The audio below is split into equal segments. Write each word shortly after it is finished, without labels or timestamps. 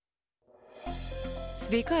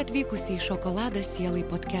Sveika atvykusi į Šokoladą sielai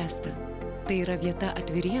podcastą. Tai yra vieta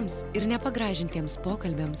atviriems ir nepagražintiems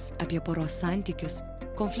pokalbiams apie poros santykius,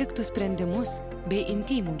 konfliktų sprendimus bei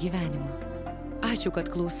intymų gyvenimą. Ačiū,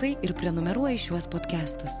 kad klausai ir prenumeruoji šiuos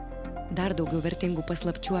podcastus. Dar daugiau vertingų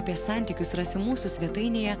paslapčių apie santykius rasi mūsų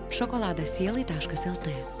svetainėje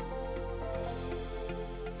šokoladasielai.lt.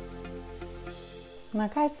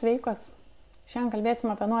 Na ką, sveikos. Šiandien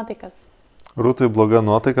kalbėsim apie nuotaikas. Rūtai bloga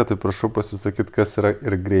nuotaika, tai prašau pasisakyti, kas yra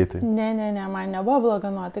ir greitai. Ne, man nebuvo bloga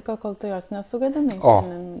nuotaika, kol tu jos nesugadinai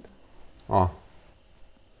šiandien.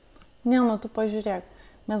 Ne, nu tu pažiūrėk.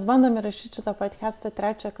 Mes bandom įrašyti šitą podcastą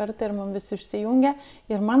 3 kartą ir mums visi išsijungia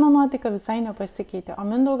ir mano nuotaika visai nepasikeitė, o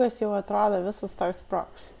Mindaugas jau atrodo visas toks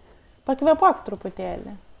sprogs. Pakvėpok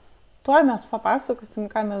truputėlį. Tuoj mes papasakosim,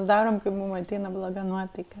 ką mes darom, kai mums ateina bloga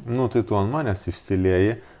nuotaika. Nu, tai tu ant manęs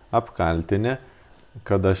išsilieji, apkaltini,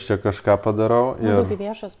 kad aš čia kažką padarau. Ir tai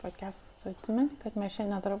viešas podcastas, tu atsimeni, kad mes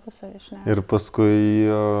šiandien tarpusavį šnekame. Ir paskui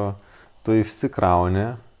tu išsikrauni.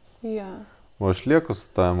 Jo. O aš lieku su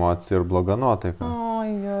ta emocija ir bloga nuotaika.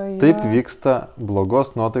 Oi. Taip vyksta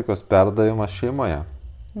blogos nuotaikos perdavimas šeimoje.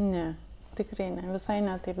 Ne, tikrai ne, visai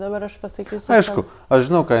ne taip. Dabar aš pasakysiu. Aišku, aš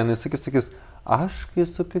žinau, ką jinai sakys, aš kai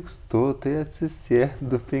supykstu, tai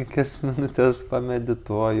atsisėdu 5 minutės,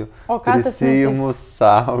 pamedituoju, prisiimu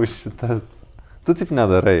savo šitas. Tu taip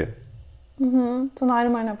nedarai. Tu nori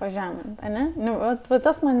mane pažeminti, ne? Va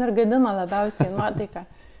tas man ir gadina labiausiai nuotaiką.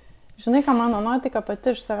 Žinai, ką mano nuotaika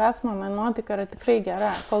pati iš savęs, mano nuotaika yra tikrai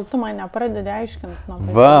gera, kol tu mane pradedi aiškinti.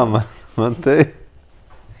 Va, man tai.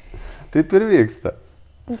 Taip ir vyksta.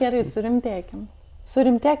 Gerai, surimtėkim.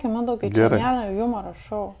 Surimtėkim, daug, kai čia nėra humoro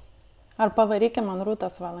šou. Ar pavarykim man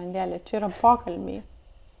Rūtas valandėlį, čia yra pokalbiai.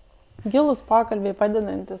 Gilus pokalbiai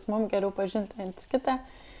padedantis mums geriau pažinti viens kitą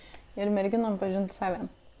ir merginom pažinti save.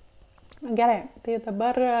 Gerai, tai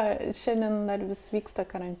dabar šiandien dar vis vyksta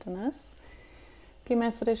karantinas. Kai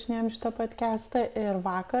mes rašinėjom šitą podcastą ir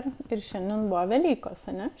vakar, ir šiandien buvo Velykos,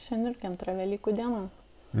 ne? Šiandien irgi 2 Velykų diena.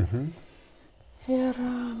 Ir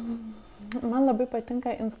man labai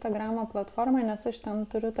patinka Instagramo platforma, nes aš ten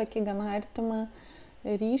turiu tokį gana artimą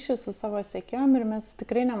ryšį su savo sekėjom ir mes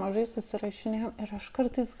tikrai nemažai susirašinėjom. Ir aš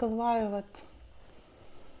kartais galvoju,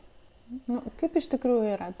 kaip iš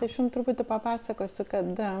tikrųjų yra. Tai aš jums truputį papasakosiu, kad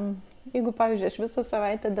jeigu, pavyzdžiui, aš visą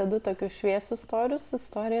savaitę dedu tokius šviesius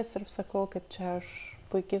istorijas ir sakau, kaip čia aš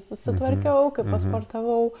puikiai susitvarkiau, kaip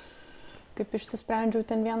pasportavau, kaip išsisprendžiau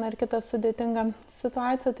ten vieną ar kitą sudėtingą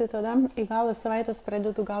situaciją, tai tada į galą savaitės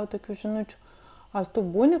pradedu gauti tokių žinučių. Ar tu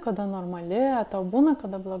būni kada normali, ar tau būna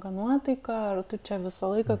kada bloga nuotaika, ar tu čia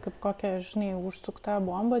visą laiką kaip kokia, žinai, užsukta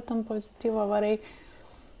bomba ten pozityvo varai.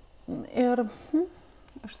 Ir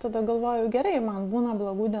aš tada galvoju, gerai, man būna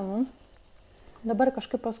blogų dienų. Dabar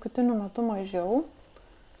kažkaip paskutiniu metu mažiau.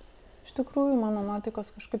 Iš tikrųjų, mano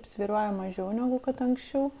nuotaikos kažkaip svyruoja mažiau negu kad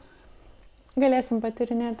anksčiau. Galėsim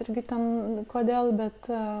patyrinėti irgi ten kodėl, bet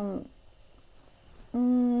ką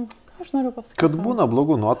aš noriu pasakyti? Kad būna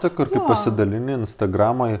blogų nuotaikų ir kai pasidalini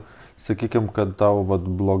Instagramai, sakykime, kad tau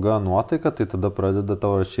bloga nuotaika, tai tada pradeda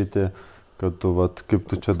tau rašyti, kad tu, kaip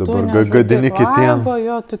tu čia dabar gadini kitiem.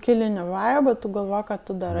 Tu kilini vaibą, tu galvo, kad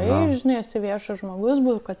tu darai, žinai, esi viešas žmogus,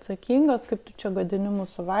 būk atsakingas, kaip tu čia gadini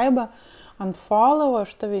mūsų vaibą, unfollow,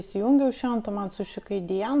 aš tave įsijungiau šiandien, tu man sušikai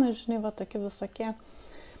dieną, žinai, tokie visokie.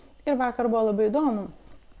 Ir vakar buvo labai įdomu.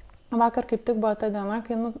 Vakar kaip tik buvo ta diena,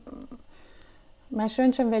 kai, mes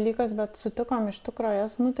švenčiam Velykas, bet sutikom iš tikrųjų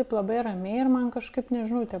jas, taip labai ramiai ir man kažkaip,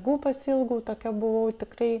 nežinau, tėvų pasilgau, tokia buvau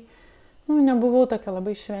tikrai, nebuvau tokia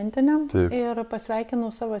labai šventinė. Taip. Ir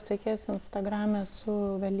pasveikinau savo sekėjus Instagram'e su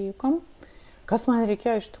Velykom, kas man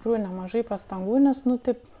reikėjo iš tikrųjų nemažai pastangų, nes,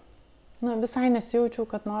 visai nesijaučiau,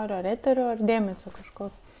 kad noriu ar eterio, ar dėmesio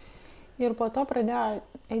kažkokio. Ir po to pradėjo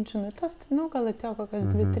eiti žinutės, gal atėjo kokias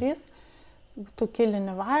 2-3, tu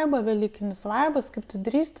kilini vaibą, Velykinis vaibas, kaip tu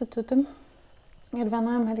drįsti, Ir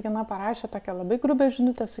viena mergina parašė tokią labai grubę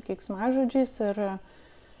žinutę su keiksmažodžiais ir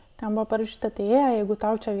ten buvo parašyta, tai jeigu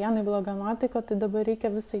tau čia vienai bloga nuotaika, tai dabar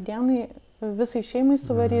reikia visai šeimai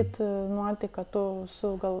suvaryti nuotaiką, tu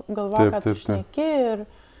galvo, kad tu šneki ir,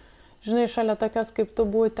 žinai, šalia tokios kaip tu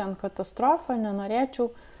būti ten katastrofa,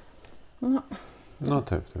 nenorėčiau.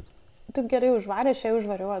 Taip. Taip gerai užvarė, aš ją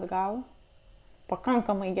užvariau atgal.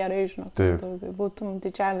 Pakankamai gerai, žinau, būtum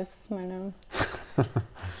didžiavisis manim.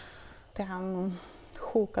 Ten,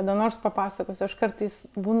 kada nors papasakosiu, aš kartais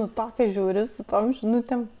būnu tokia žiauri su tom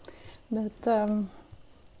žinutėm, bet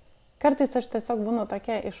kartais aš tiesiog būnu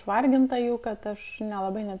tokia išvarginta jų, kad aš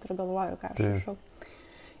nelabai net ir galvoju, ką aš rašau.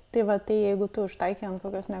 Tai jeigu tu užtaikai ant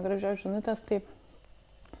kokios negražios žinutės, tai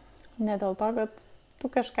ne dėl to, kad tu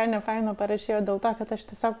kažką nefaino parašėjo dėl to, kad aš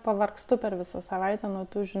tiesiog pavargstu per visą savaitę nuo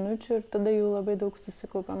tų žinučių ir tada jų labai daug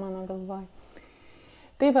susikaupia mano galvoje.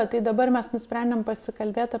 Tai va, tai dabar mes nusprendėm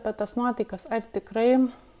pasikalbėti apie tas nuotaikas. Ar tikrai,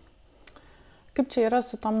 kaip čia yra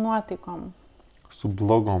su tom nuotaikom? Su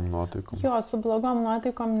blogom nuotaikom. Jo, su blogom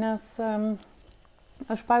nuotaikom, nes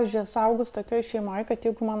aš, pavyzdžiui, esu augus tokioje šeimoje, kad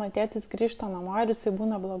jeigu mano tėtis grįžta namo ir jisai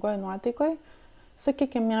būna blogoje nuotaikoje,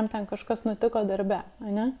 sakykime, jam ten kažkas nutiko darbe,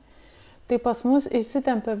 ne? Tai pas mus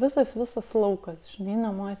įsitempia visas laukas, žinai,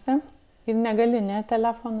 namuose. Ir negali ne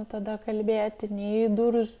telefonu tada kalbėti, nei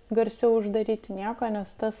durus garsiau uždaryti nieko,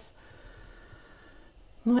 nes tas,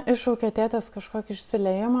 iššaukia tėtas kažkokį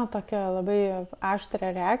išsileimą, tokią labai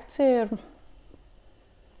aštrią reakciją.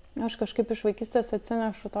 Ir aš kažkaip iš vaikystės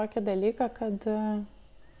atsinešu tokį dalyką,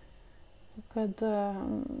 kad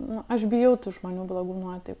aš bijau tų žmonių blogų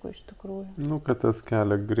nuotaikų iš tikrųjų. Kad tas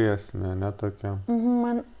kelia grėsmę, ne tokia.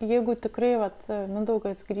 Man, jeigu tikrai,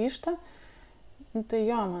 Mindaugas grįžta, tai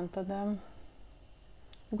jo, man tada,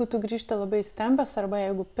 jeigu tu grįžti labai įstempęs arba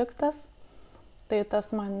jeigu piktas, tai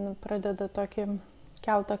tas man pradeda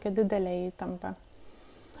kelt tokią didelę įtampą.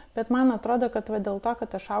 Bet man atrodo, kad dėl to,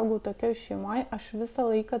 kad aš augau tokioje šeimoje, aš visą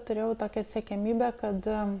laiką turėjau tokią siekiamybę, kad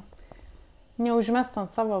neužmest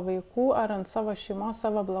ant savo vaikų ar ant savo šeimos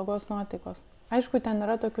savo blogos nuotaikos. Aišku, ten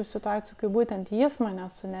yra tokių situacijų, kai būtent jis mane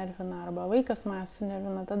sunervina arba vaikas mane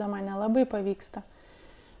sunervina, tada man nelabai pavyksta.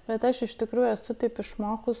 Bet aš iš tikrųjų esu taip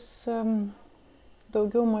išmokus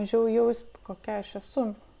daugiau mažiau jausti, kokia aš esu.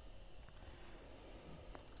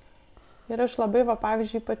 Ir aš labai,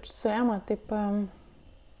 pavyzdžiui, ypač su Ema, taip,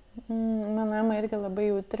 mano Ema irgi labai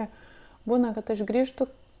jautri. Būna, kad aš grįžtu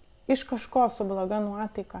iš kažko su bloga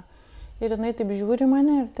nuotaika. Ir jinai taip žiūri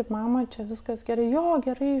mane ir taip, mama, čia viskas gerai, jo,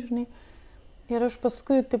 gerai, žinai. Ir aš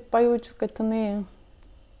paskui taip pajaučiu, kad jinai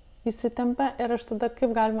įsitempia ir aš tada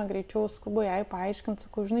kaip galima greičiau skubu jai paaiškinti,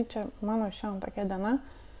 sakau, žinai, čia mano šiandien tokia diena,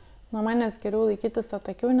 nuo manęs geriau laikytis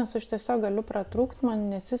atokiau, nes aš tiesiog galiu pratrūkti, man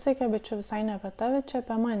nesisekė, bet čia visai ne apie tave, čia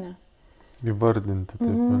apie mane. Įvardinti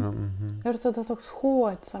taip. Ir tada toks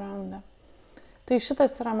atsiranda. Tai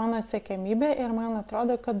šitas yra mano siekiamybė ir man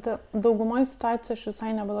atrodo, kad daugumoje situacijų aš visai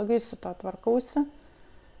neblogai su to tvarkausi.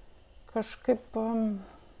 Kažkaip...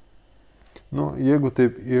 Jeigu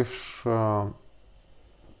taip iš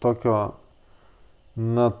tokio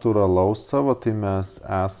natūralaus savo, tai mes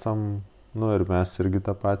esam, ir mes irgi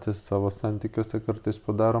tą patį savo santykiuose kartais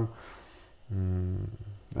padarom,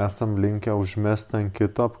 esam linkę užmesti ant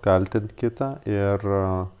kito, apkaltinti kitą ir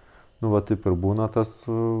taip ir būna tas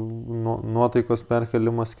nuotaikos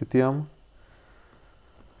perkelimas kitiem.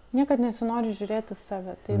 Niekad nesinori žiūrėti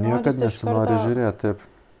save. Tai niekad nesinori žiūrėti, taip.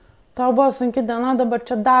 Tau buvo sunki diena, dabar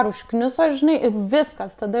čia dar užkniso, žinai, ir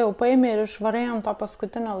viskas. Tada jau paėmė ir išvarai ant to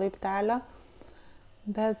paskutinio laiptelio.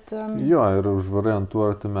 Bet... Jo, ir užvarai ant tų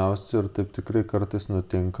artimiausių ir taip tikrai kartais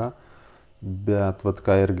nutinka. Bet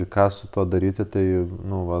ką su to daryti, tai,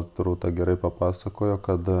 Rūta gerai papasakojo,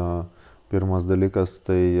 kad pirmas dalykas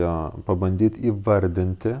tai pabandyti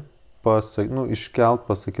įvardinti, iškelt,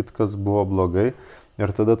 pasakyti, kas buvo blogai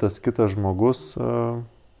ir tada tas kitas žmogus,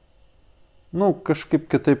 kažkaip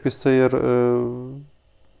kitaip jisai ir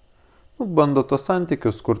bando tos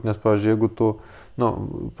santykius kurti, nes, pavyzdžiui, jeigu tu,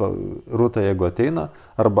 Rūta, jeigu ateina,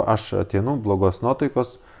 arba aš ateinu, blogos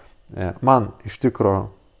nuotaikos, man iš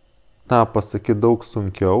tikro tą pasakyti daug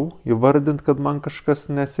sunkiau, įvardinti, kad man kažkas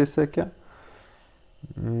nesisekė.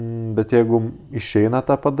 Bet jeigu išeina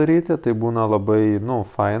tą padaryti, tai būna labai,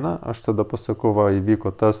 faina. Aš tada pasakau, įvyko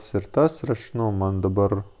tas ir aš, man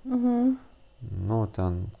dabar,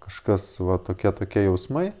 ten kažkas, tokie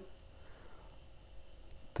jausmai.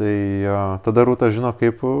 Tai tada Rūta žino,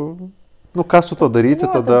 kaip, ką su to daryti,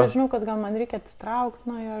 tada žinau, kad gal man reikia atsitraukti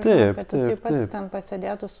nuo jo, kad jisai pats ten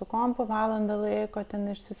pasėdėtų su kompu valandą laiko, ten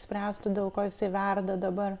išsispręstų, dėl ko jisai verda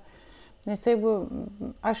dabar. Nes jeigu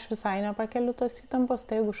aš visai nepakeliu tos įtampos,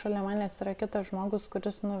 tai jeigu šalia manęs yra kitas žmogus,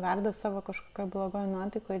 kuris verda savo kažkokią blogoje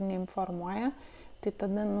nuotaikoje ir neinformuoja, tai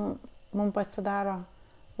tada mums pasidaro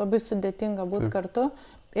labai sudėtinga būti kartu.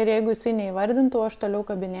 Ir jeigu jisai neįvardintų, aš toliau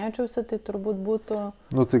kabinėčiausi, tai turbūt būtų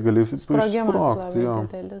sprogimas labai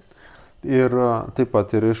didelis. Ir taip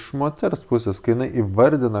pat ir iš moters pusės, kai jinai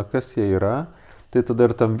įvardina, kas jie yra, tai tada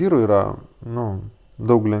ir tam vyrui yra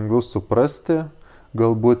daug lengviau suprasti.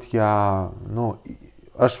 Galbūt ją,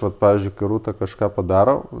 aš, pavyzdžiui, kai Rūta kažką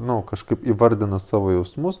padaro, kažkaip įvardina savo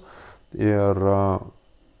jausmus ir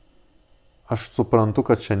aš suprantu,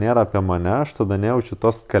 kad čia nėra apie mane, aš tada nejaučiu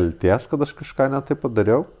tos kaltės, kad aš kažką ne taip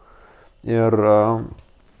padariau. Ir,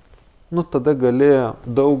 tada gali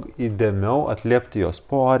daug įdėmiau atliepti jos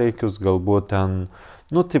poreikius, galbūt ten,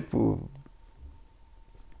 taip,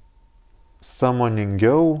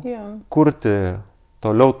 sąmoningiau kurti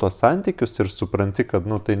toliau tos santykius ir supranti, kad,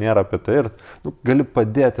 tai nėra apie tai ir, gali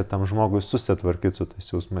padėti tam žmogui susitvarkyti su tais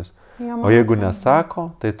jausmais. O jeigu nesako,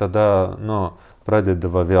 tai tada, pradedi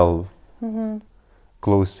vėl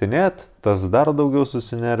klausinėt, tas dar daugiau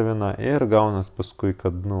susinervina ir gaunas paskui,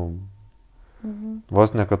 kad,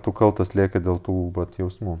 vos ne, kad tu kaltas lieki dėl tų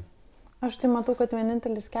jausmų. Aš tai matau, kad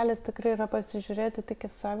vienintelis kelias tikrai yra pasižiūrėti tik į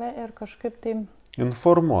save ir kažkaip tai...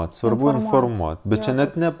 Informuot, svarbu informuot. Bet čia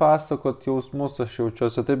net nepasakot jausmus, aš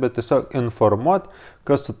jaučiuosi taip, bet tiesiog informuot,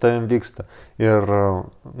 kas su tavim vyksta. Ir,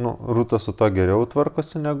 Rūta su to geriau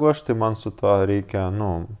tvarkosi negu aš, tai man su to reikia,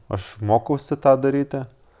 aš mokausi tą daryti.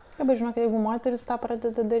 Bet žinok, jeigu moteris tą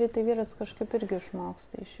pradeda daryti, tai vyras kažkaip irgi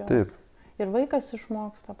išmoksta iš jos. Taip. Ir vaikas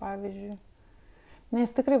išmoksta, pavyzdžiui.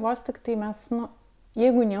 Nes tikrai vos tik tai mes,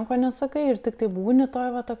 jeigu nieko nesakai ir tik tai būni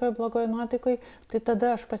tokioj blogoj nuotaikoj, tai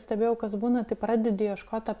tada aš pastebėjau, kas būna, tai pradedi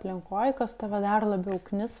ieškoti aplinkoje, kas tave dar labiau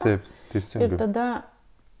knisa. Taip, teisingai.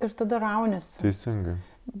 Ir tada raunėsi. Teisingai.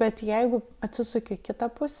 Bet jeigu atsisuki kitą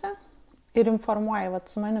pusę ir informuoji,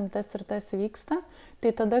 su manim tas ir tas vyksta,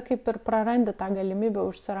 tai tada kaip ir prarandi tą galimybę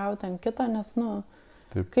užsirauti ant kito, nes,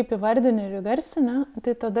 kaip įvardinį ir įgarsinį,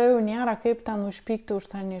 tai tada jau nėra kaip ten užpykti už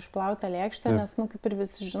tą neišplautą lėkštę, nes, kaip ir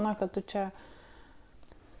visi žino, kad tu čia...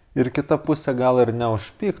 Ir kita pusė gal ir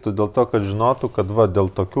neužpyktų, dėl to, kad žinotų, kad dėl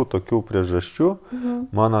tokių priežasčių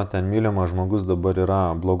mano ten mylimas žmogus dabar yra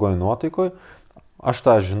blogoj nuotaikoj. Aš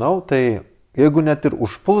tą žinau, tai jeigu net ir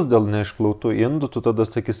užpuls dėl neišplautų indų, tu tada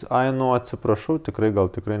sakys, atsiprašau, tikrai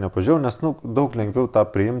nepažiūrėjau, nes daug lengviau tą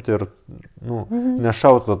priimti ir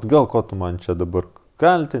nešaut atgal, ko tu man čia dabar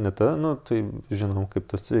kaltini, tai žinom,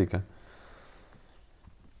 kaip tas veikia.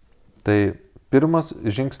 Tai pirmas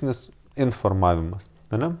žingsnis informavimas.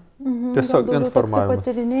 Ne? Tiesiog informavimas. Toks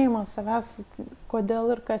patyrinėjimas savęs,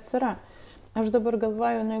 kodėl ir kas yra. Aš dabar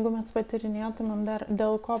galvoju, jeigu mes patyrinėtumėm dar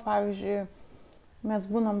dėl ko, pavyzdžiui, mes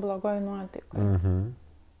būnam blogoj nuotaikoje.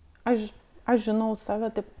 Aš žinau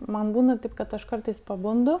save, man būna taip, kad aš kartais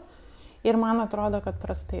pabundu ir man atrodo, kad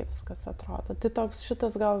prastai viskas atrodo. Tai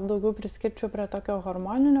šitas gal daugiau priskirčiau prie tokio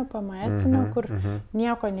hormoninio, PMS-inio, kur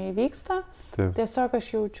nieko neįvyksta. Taip. Tiesiog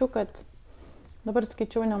aš jaučiu, kad dabar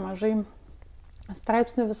skaičiau nemažai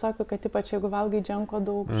straipsnių visokių, kad ypač jeigu valgai dženko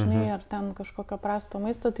daug, ar ten kažkokio prasto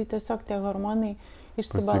maisto, tai tiesiog tie hormonai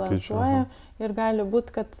išsibalansuoja ir gali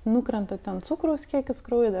būti, kad nukrenta ten cukraus kiekis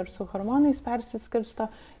kraujyje, dar su hormonais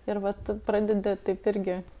persiskirsto ir pradeda taip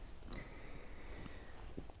irgi.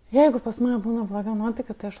 Jeigu pas mane būna bloga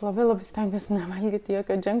nuotaika, tai aš labai stengiuosi nevalgyti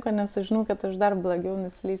jokio dženko, nes aš žinau, kad aš dar blogiau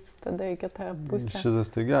nuslysiu tada į kitą pusę.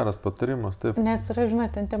 Šitas tai geras patarimas, taip. Nes yra,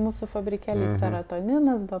 žinot, ten tie mūsų fabrikėliai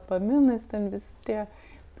serotoninas, dopaminas, ten visi tie.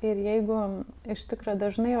 Ir jeigu iš tikrųjų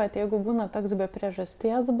dažnai, jeigu būna toks be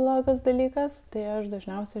priežasties blogas dalykas, tai aš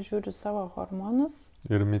dažniausiai žiūriu savo hormonus.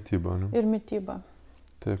 Ir mitybą, ne? Ir mitybą.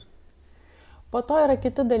 Taip. Po to yra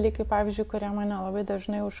kiti dalykai, pavyzdžiui, kurie mane labai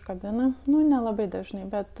dažnai užkabina. Nelabai dažnai,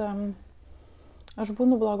 bet aš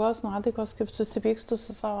būnu blogos nuotaikos, kaip susipykstu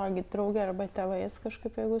su savo draugė arba tėvais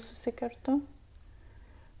kažkaip, jeigu susikertu.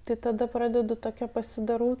 Tai tada pradedu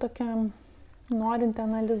pasidarau tokia, norint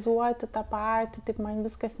analizuoti tą patį, taip man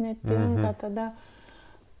viskas netinka, tada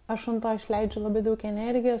aš ant to išleidžiu labai daug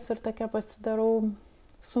energijos ir tokia pasidarau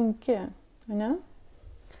sunki, ne?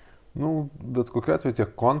 Bet kokiu atveju tie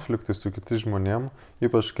konfliktai su kitais žmonėm,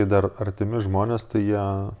 ypač kai dar artimi žmonės, tai jie,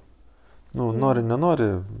 nori,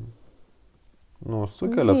 nenori,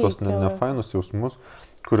 sukelia tos nefainus jausmus,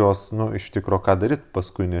 kurios, iš tikro ką daryti,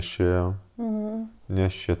 paskui neši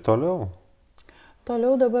toliau.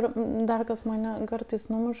 Toliau dabar dar kas mane kartais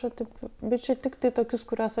numuša, bet čia tik tai tokius,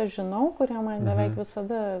 kuriuos aš žinau, kurie man beveik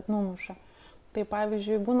visada numuša. Tai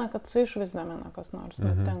pavyzdžiui, būna, kad su išvaizda mano kas nors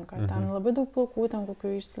nutinka. Ten labai daug plaukų, ten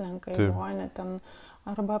kokių išsilenka į vonę,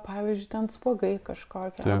 arba pavyzdžiui, ten spuogai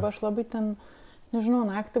kažkokie, arba aš labai ten, nežinau,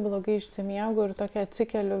 naktį blogai išsimiegu ir tokia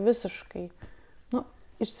atsikeliu visiškai.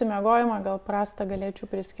 Išsimiegojimą gal prastą galėčiau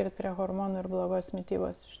priskirti prie hormonų ir blogos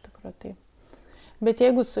mitybos, iš tikrųjų tai. Bet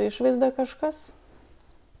jeigu su išvaizda kažkas,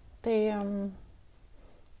 tai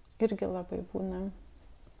irgi labai būna.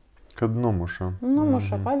 Kad numuša.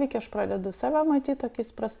 Paveikia, aš pradedu save matyti tokiais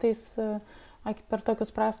prastais, per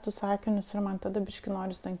tokius prastus sakinius ir man tada biški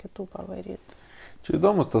noris ant kitų pavaryti. Čia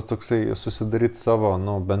įdomus tas toksai susidaryti savo,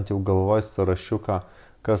 bent jau galvoj sąrašiuką,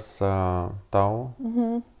 kas tau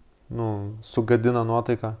sugadina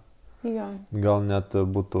nuotaiką. Jo. Gal net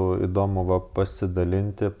būtų įdomu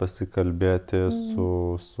pasidalinti, pasikalbėti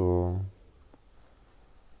su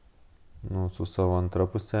savo antra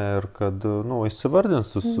pusė ir kad,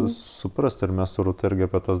 įsivardins, suprast, ir mes su Rūta irgi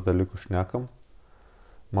apie tos dalykus šnekam.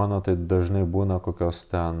 Mano tai dažnai būna kokios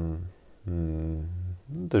ten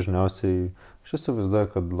Dažniausiai, aš įsivaizduoju,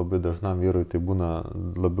 kad labai dažnam vyrui tai būna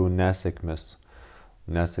labiau nesėkmės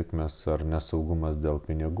ar nesaugumas dėl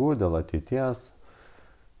pinigų, dėl ateities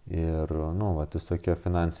ir, visokie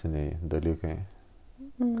finansiniai dalykai,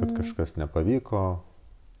 kad kažkas nepavyko.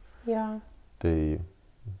 Ja. Tai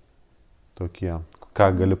tokie, ką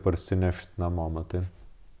gali parsinešti namo, matai.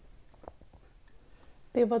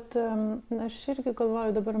 Tai aš irgi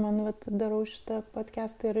galvoju, dabar darau šitą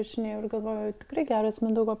podcastą ir rašinėjau ir galvoju, tikrai geras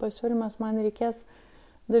Mindaugo pasiūlymas, man reikės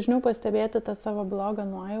dažniau pastebėti tą savo blogą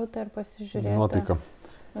nuojautą ir pasižiūrėti.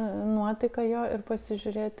 Nuotaiką jo ir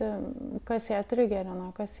pasižiūrėti, kas ją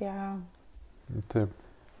trigerina, kas ją... Taip.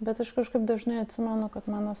 Bet aš kažkaip dažnai atsimenu,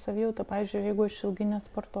 kad mano savijauta, pavyzdžiui, jeigu aš ilgai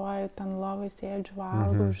nesportuoju, ten lovai sėdžiu,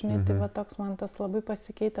 valgau, tai toks man tas labai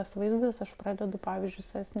pasikeitęs vaizdas, aš pradedu, pavyzdžiui,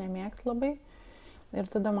 savęs nemėgti labai. Ir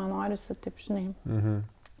tada man norisi, taip,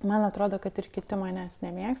 man atrodo, kad ir kiti manęs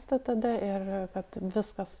nemėgsta tada ir kad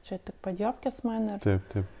viskas čia tik padjopkės man. Ir...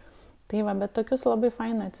 Taip. Tai bet tokius labai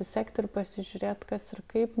faina atsisekti ir pasižiūrėti, kas ir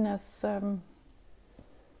kaip, nes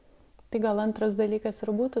tai gal antras dalykas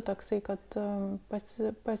ir būtų toksai, kad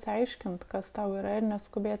pasiaiškint, kas tau yra ir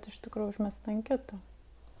neskubėti iš tikrųjų užmesti ant kito.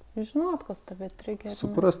 Žinot, kas tave trigerina.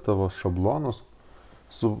 Suprast tavo šablonus,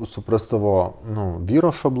 suprast tavo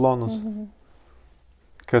vyro šablonus.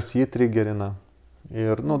 Kas jį trigerina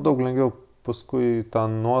ir, daug lengviau paskui tą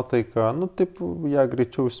nuotaiką, taip ją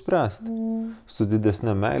greičiau išspręsti, su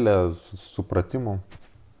didesnė meilė, supratimu.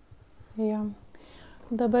 Ja.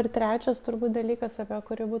 Dabar trečias turbūt dalykas, apie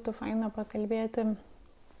kurį būtų faina pakalbėti,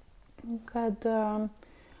 kad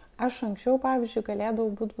aš anksčiau, pavyzdžiui,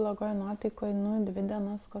 galėdavau būti blogoje nuotaikoje, 2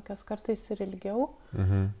 dienas, kokias kartais ir ilgiau,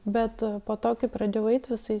 bet po to, kai pradėjau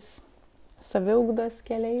eiti visais saviugdos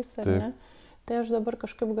keliais, ar ne? Tai aš dabar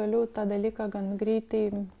kažkaip galiu tą dalyką gan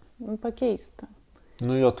greitai pakeisti.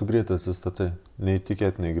 Tu greitai atsistatai,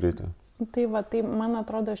 neįtikėtinai greitai. Tai man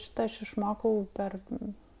atrodo, šitą aš išmokau per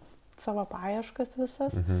savo paieškas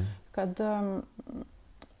visas, kad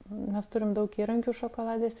mes turim daug įrankių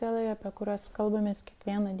šokoladės sielai, apie kuriuos kalbamės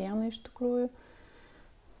kiekvieną dieną iš tikrųjų.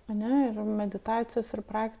 Ir meditacijos, ir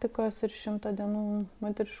praktikos, ir 100 dienų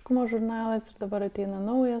moteriškumo žurnalas, ir dabar ateina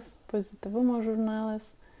naujas pozityvumo žurnalas.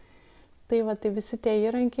 Tai visi tie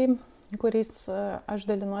įrankiai, kuriais aš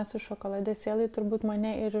dalinuosi šokoladės sielai, turbūt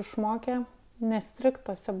mane ir išmokė nestrikt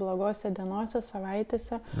tose blogose dienose,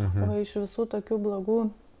 savaitėse, o iš visų tokių blogų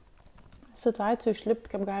situacijų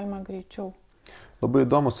išlipti kaip galima greičiau. Labai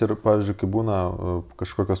įdomus ir, pavyzdžiui, kai būna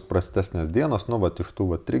kažkokios prastesnės dienos, iš tų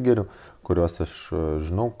trigerių, kuriuos aš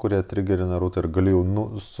žinau, kurie trigerina Rūtą ir galiu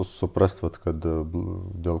suprasti, kad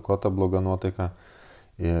dėl ko ta bloga nuotaika.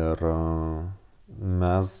 Ir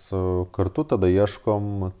mes kartu tada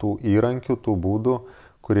ieškom tų įrankių, tų būdų,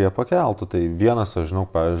 kurie pakeltų. Tai vienas, aš žinau,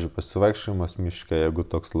 pavyzdžiui, pasivaikščiojimas miške, jeigu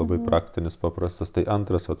toks labai praktinis, paprastas, tai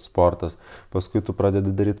antras sportas, paskui tu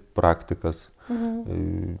pradedi daryti praktikas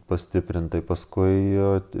pastiprintai, paskui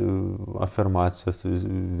afirmacijos,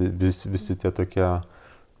 visi tie tokie,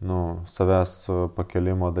 savęs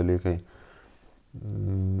pakelimo dalykai.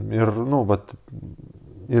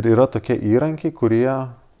 Ir yra tokie įrankiai, kurie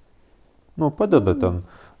padeda ten,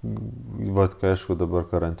 kai aišku dabar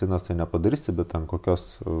karantinas, tai nepadarysi, bet ten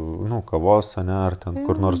kokios, kavos, ar ten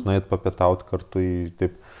kur nors nueit papietauti kartu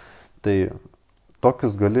taip. Tai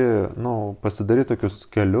tokius gali, pasidaryti tokius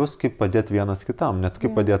kelius, kaip padėti vienas kitam, net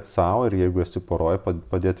kaip padėti savo ir jeigu esi poroje,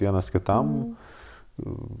 padėti vienas kitam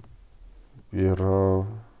ir,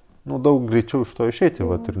 daug greičiau iš to išeiti,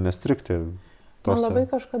 ir nestrikti. Man labai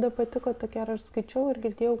kažkada patiko tokia, aš skaičiau ir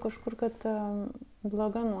girdėjau kažkur, kad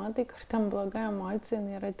bloga nuotaika ar ten bloga emocija,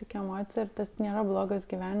 yra tik emocija ir tas nėra blogas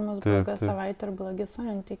gyvenimas, bloga savaitė ir blogi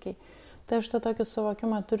santykiai. Tai aš tą tokį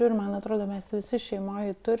suvokimą turiu ir man atrodo, mes visi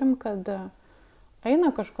šeimoje turim, kad eina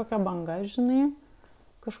kažkokia banga,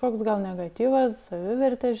 kažkoks gal negatyvas,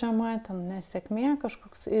 savivertė žema, ten nesėkmė,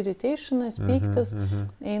 kažkoks irritationas, pyktis,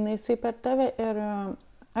 eina jisai per tave ir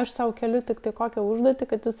aš savo keliu tik tai kokią užduotį,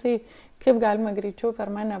 kad jisai kaip galima greičiau per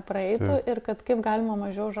mane praeitų ir kad kaip galima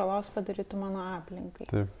mažiau žalos padarytų mano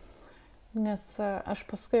aplinkai. Nes aš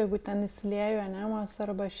paskui, jeigu ten įsilieju anemos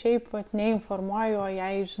arba šiaip neinformuoju, o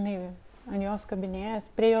jai, ant jos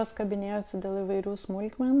kabinėjasi, prie jos kabinėjasi dėl įvairių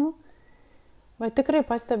smulkmenų, tikrai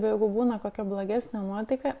pastebiu, jeigu būna kokia blogesnė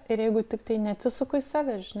nuotaika ir jeigu tik tai neatsisuku į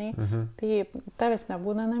save, tai tavęs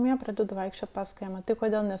nebūna namie, pradedu vaikščioti paskui ją, tai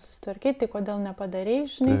kodėl nesusitvarkai, tai kodėl nepadarei,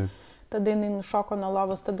 tada jinai nušoko nuo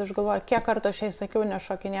lovos, tada aš galvoju, kiek kartų aš jai sakiau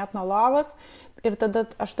nešokinėti nuo lovos ir tada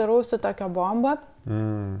aš darausi tokią bombą,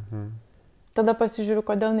 tada pasižiūriu,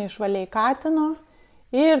 kodėl neišvaliai katino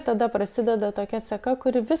Ir tada prasideda tokia seka,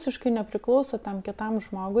 kuri visiškai nepriklauso tam kitam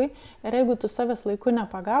žmogui. Ir jeigu tu savęs laiku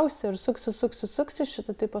nepagausi ir suksi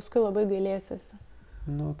šitą, tai paskui labai gailėsiesi.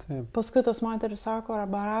 Nu, taip. Paskui tos moteris sako,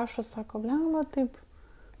 arba rašo, sako, blemba, taip.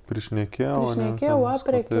 Prišnekėjau,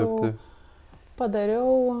 aprėkiau,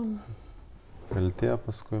 padariau. Kaltė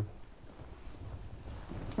paskui.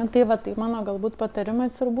 Tai va, tai mano galbūt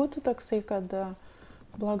patarimas ir būtų toksai, kad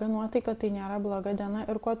bloga nuotaika tai nėra bloga diena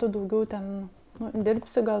ir kuo tu daugiau ten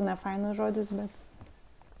dirbsi, gal ne fainas žodis, bet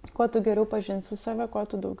kuo tu geriau pažinsi save, kuo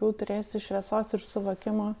tu daugiau turėsi šviesos ir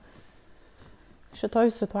suvokimo šitoj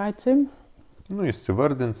situacijai. Nu,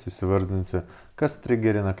 įsivardinsi, kas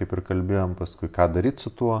trigerina, kaip ir kalbėjom, paskui ką daryti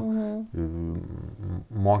su tuo,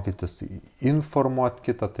 mokytis, informuoti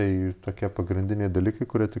kitą, tai tokie pagrindiniai dalykai,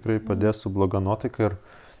 kurie tikrai padės su bloga nuotaika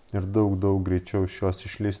ir daug greičiau iš jos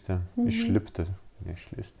išlipti,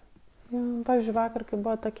 neišlysti. Pavyzdžiui, vakar, kai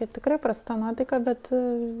buvo tokia tikrai prasta nuotaika, bet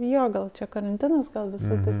jo, gal čia karantinas, gal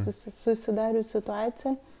visą tai susidarių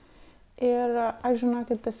situaciją. Ir aš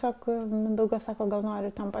žinokit, tiesiog Mindaugas sako, gal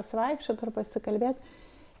noriu ten pasivaikščioti ar pasikalbėti.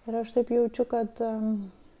 Ir aš taip jaučiu, kad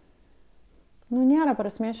nėra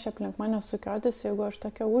prasmės čia aplink mane sukiotis, jeigu aš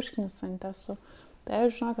tokia užknisant esu. Tai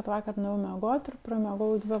aš žinau, kad vakar nuėjau miegoti ir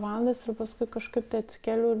pramiegau 2 valandas ir paskui kažkaip tai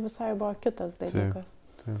atsikėliau ir visai buvo kitas dalykas.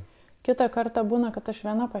 Taip. Kitą kartą būna, kad aš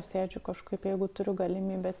viena pasėdžiu kažkaip, jeigu turiu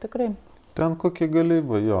galimybę, tikrai. Ten kokie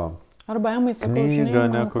galimybė, jo. Arba Emai sakau, žinai,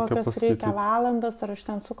 man kokios reikia valandos, ar aš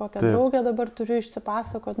ten su kokia draugė dabar turiu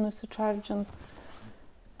išsipasakot, nusičardžint.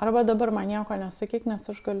 Arba dabar man nieko nesakyk, nes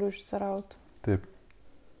aš galiu išsirauti. Taip.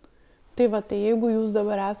 Tai va, tai jeigu jūs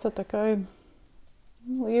dabar esate tokioj,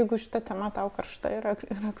 jeigu šita tema tau karšta ir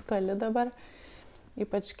aktuali dabar,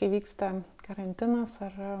 ypač kai vyksta karantinas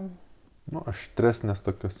ar... aštresnės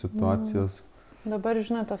tokios situacijos. Dabar,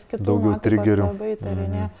 žinai, tos kitų nuotaikos labai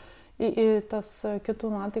tarinė. Tas kitų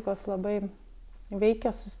nuotaikos labai veikia,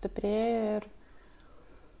 sustiprėja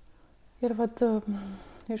ir vat,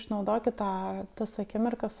 išnaudokit tas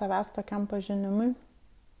akimirkas savęs tokiam pažinimui.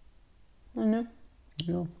 Ne?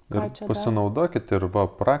 Jo. Ir pasinaudokit ir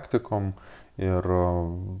praktikom ir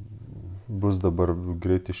bus dabar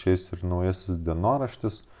greit išeis ir naujasis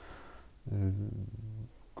dienoraštis,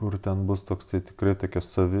 kur ten bus toksai tikrai tokia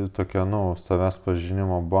savęs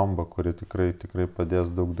pažinimo bomba, kuri tikrai padės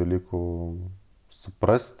daug dalykų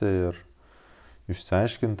suprasti ir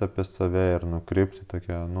išsiaiškinti apie save ir nukreipti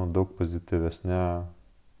tokia, daug pozityvesnė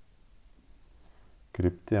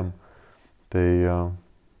kryptim. Tai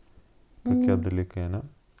tokie dalykai, ne?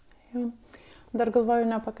 Jo. Dar galvoju,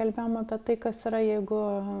 nepakalbėjom apie tai, kas yra, jeigu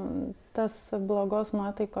tas blogos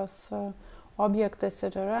nuotaikos objektas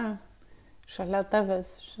ir yra šalia tavęs,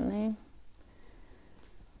 žinai.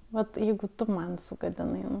 Vat jeigu tu man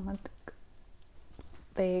sugadinai nuotaiką,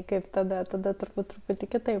 tai kaip tada turbūt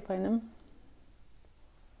truputį kitaip, ne?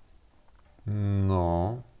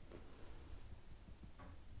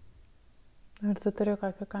 Ar tu turi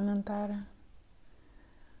kokį komentarą?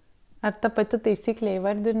 Ar ta pati taisyklė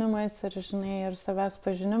įvardinimas ir, žinai, ir savęs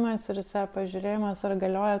pažinimas ir save pažiūrėjimas, ar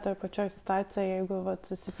galioja toje pačioje situacijoje, jeigu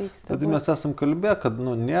susipyksti? Tai mes esam kalbėję, kad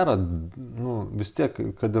nėra, vis tiek,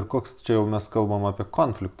 kad ir koks čia jau mes kalbam apie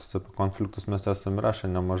konfliktus mes esam rašę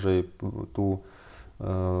nemažai tų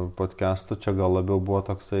podcastų, čia gal labiau buvo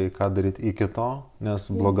toksai, ką daryti iki to, nes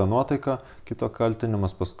bloga nuotaika, kito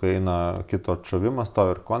kaltinimas, paskui eina kito atšovimas, to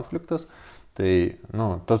ir konfliktas. Tai,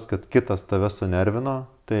 tas, kad kitas tave sunervino,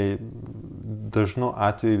 tai dažnu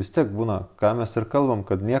atveju vis tiek būna, ką mes ir kalbam,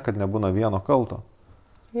 kad niekad nebūna vieno kalto.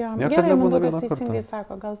 Jo, gerai, Mindaugas teisingai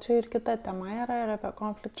sako, gal čia ir kita tema yra ir apie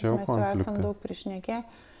konfliktus mes jau esam daug prišnekėję.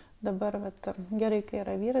 Dabar, gerai, kai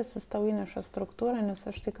yra vyras, jis tau įneša struktūrą, nes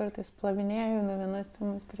aš tai kartais plavinėju nuo vienos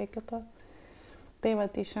temos prie kito. Tai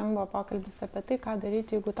šiandien buvo pokalbis apie tai, ką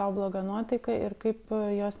daryti, jeigu tau bloga nuotaika ir kaip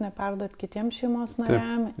jos neperduot kitiems šeimos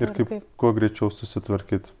nariam. Ir kaip kuo greičiau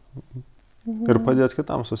susitvarkyti. Ir padėti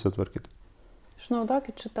kitam susitvarkyti.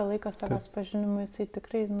 Išnaudokit šitą laiką savęs pažinimui, jisai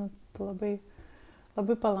tikrai labai,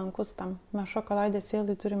 labai palankus tam. Mes Šokoladės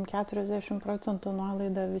sielai turim 40%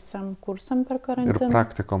 nuolaidą visam kursam per karantiną.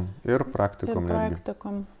 Ir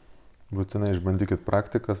praktikom. Būtinai išbandykit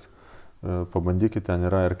praktikas. Pabandykite, ten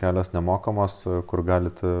yra ir kelios nemokamos, kur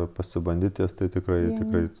galite pasibandyti, tai tikrai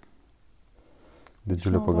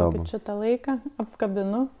didžiulė pagalba. Išnaudokit šitą laiką,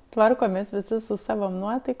 apkabinu, tvarkomės visi su savo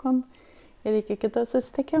nuotaikom ir iki kito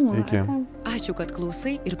susitikimo. Ačiū, kad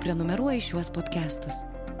klausai ir prenumeruoji šiuos podcastus.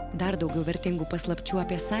 Dar daugiau vertingų paslapčių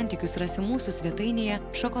apie santykius rasi mūsų svetainėje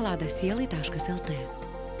šokoladasielai.lt.